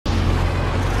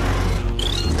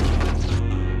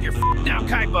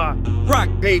Kaiba. Rock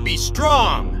baby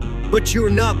strong, but you're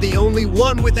not the only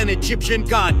one with an Egyptian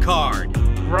god card.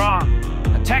 Wrong.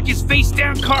 Attack his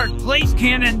face-down card, blaze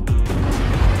cannon.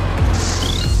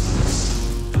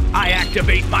 I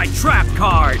activate my trap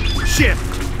card. Shift.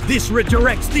 This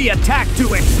redirects the attack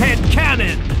to its head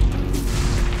cannon.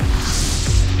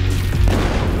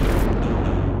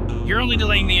 You're only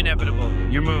delaying the inevitable.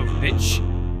 Your move, bitch.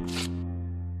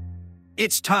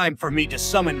 It's time for me to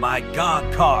summon my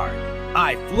god card.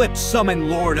 I flip summon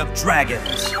Lord of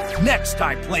Dragons. Next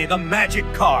I play the magic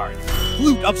card,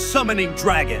 Flute of Summoning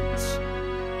Dragons.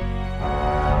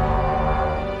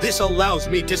 This allows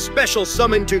me to special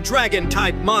summon 2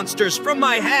 dragon-type monsters from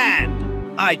my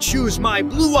hand. I choose my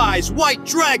Blue Eyes White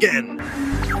Dragon.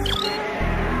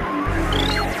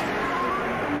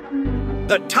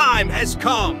 The time has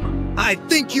come. I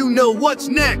think you know what's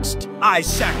next. I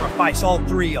sacrifice all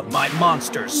 3 of my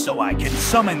monsters so I can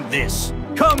summon this.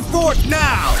 Come forth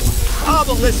now,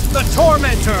 Obelisk the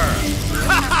Tormentor!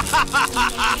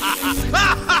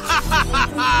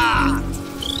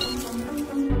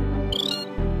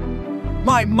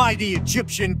 My mighty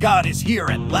Egyptian god is here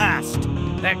at last.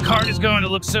 That card is going to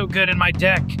look so good in my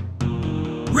deck.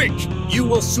 Rick, you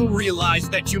will soon realize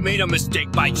that you made a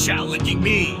mistake by challenging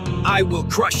me. I will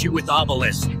crush you with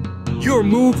Obelisk. Your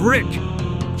move, Rick.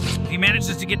 If he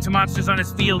manages to get 2 monsters on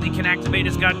his field, he can activate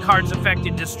his god card's effect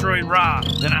and destroy Ra.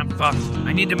 Then I'm fucked.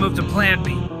 I need to move to plan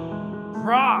B.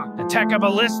 Ra, attack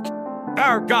Obelisk.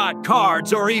 Our god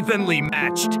cards are evenly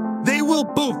matched. They will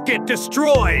both get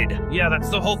destroyed. Yeah, that's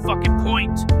the whole fucking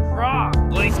point. Ra,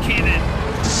 blaze cannon.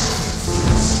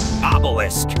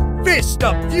 Obelisk, Fist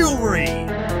of Fury.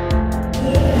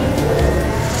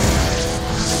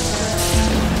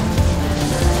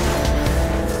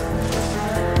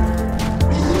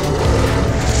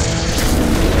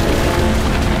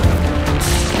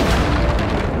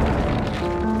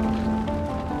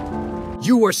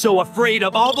 You were so afraid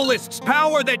of Obelisk's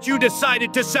power that you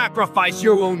decided to sacrifice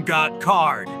your own god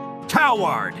card.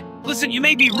 Coward! Listen, you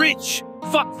may be rich,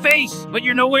 fuckface, but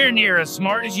you're nowhere near as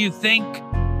smart as you think.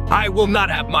 I will not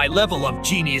have my level of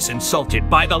genius insulted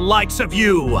by the likes of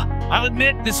you. I'll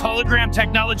admit, this hologram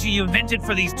technology you invented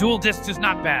for these dual discs is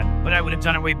not bad, but I would have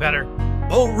done it way better.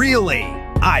 Oh, really?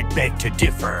 I beg to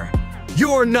differ.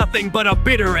 You're nothing but a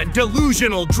bitter and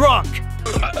delusional drunk.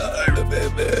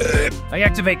 I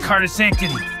activate Card of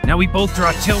Sanctity. Now we both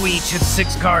draw till we each hit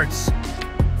 6 cards.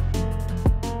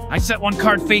 I set 1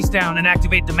 card face down and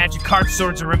activate the magic card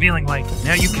Swords of Revealing Light.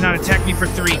 Now you cannot attack me for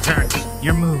 3 turns.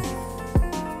 Your move.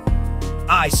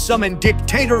 I summon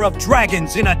Dictator of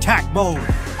Dragons in attack mode.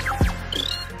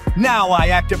 Now I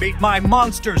activate my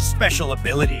monster's special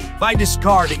ability. By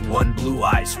discarding 1 Blue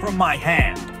Eyes from my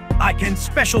hand, I can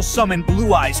special summon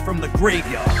Blue Eyes from the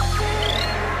graveyard.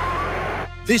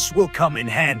 This will come in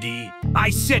handy.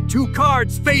 I set 2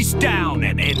 cards face down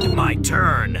and end my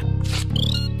turn.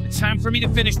 It's time for me to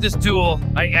finish this duel.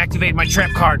 I activate my trap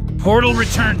card, Portal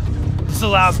Return. This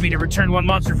allows me to return 1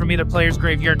 monster from either player's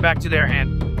graveyard back to their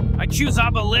hand. I choose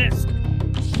Obelisk.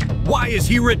 Why is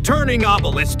he returning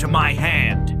Obelisk to my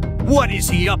hand? What is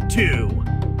he up to?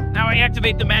 Now I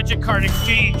activate the magic card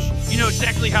exchange. You know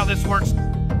exactly how this works.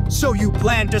 So you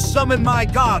plan to summon my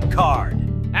god card?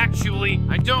 Actually,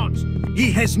 I don't. He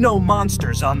has no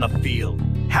monsters on the field.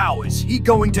 How is he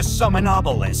going to summon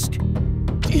Obelisk?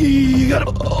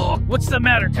 What's the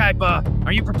matter, Kaiba?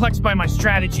 Are you perplexed by my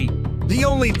strategy? The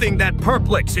only thing that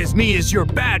perplexes me is your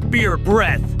bad beer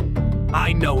breath.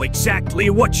 I know exactly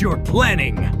what you're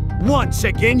planning. Once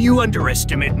again, you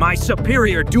underestimate my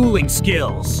superior dueling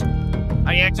skills.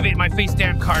 I activate my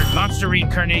face-down card, Monster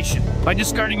Reincarnation. By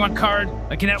discarding 1 card,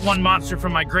 I can add 1 monster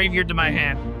from my graveyard to my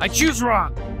hand. I choose Ra.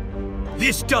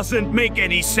 This doesn't make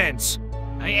any sense.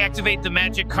 I activate the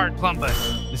magic card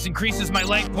Plumbus. This increases my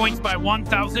life points by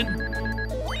 1,000.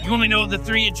 You only know of the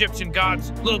 3 Egyptian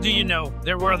gods. Little do you know,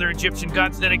 there were other Egyptian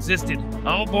gods that existed,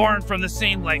 all born from the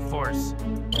same life force.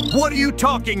 What are you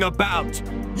talking about?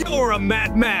 You're a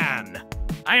madman!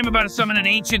 I am about to summon an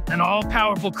ancient and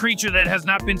all-powerful creature that has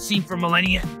not been seen for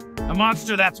millennia. A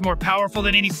monster that's more powerful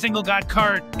than any single god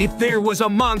card. If there was a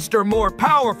monster more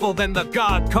powerful than the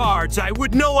god cards, I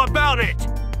would know about it!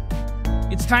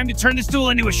 It's time to turn this duel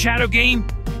into a shadow game.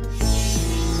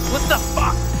 What the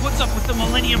fuck? What's up with the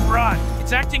Millennium Rod?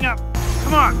 It's acting up.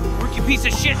 Come on, work, you piece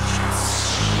of shit.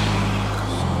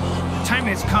 Time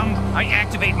has come. I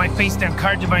activate my face-down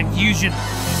card, Divine Fusion.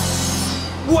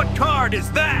 What card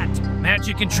is that?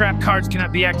 Magic and trap cards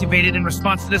cannot be activated in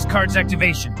response to this card's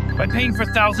activation. By paying for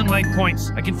 1,000 life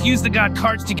points, I can fuse the god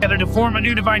cards together to form a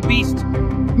new divine beast.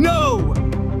 No!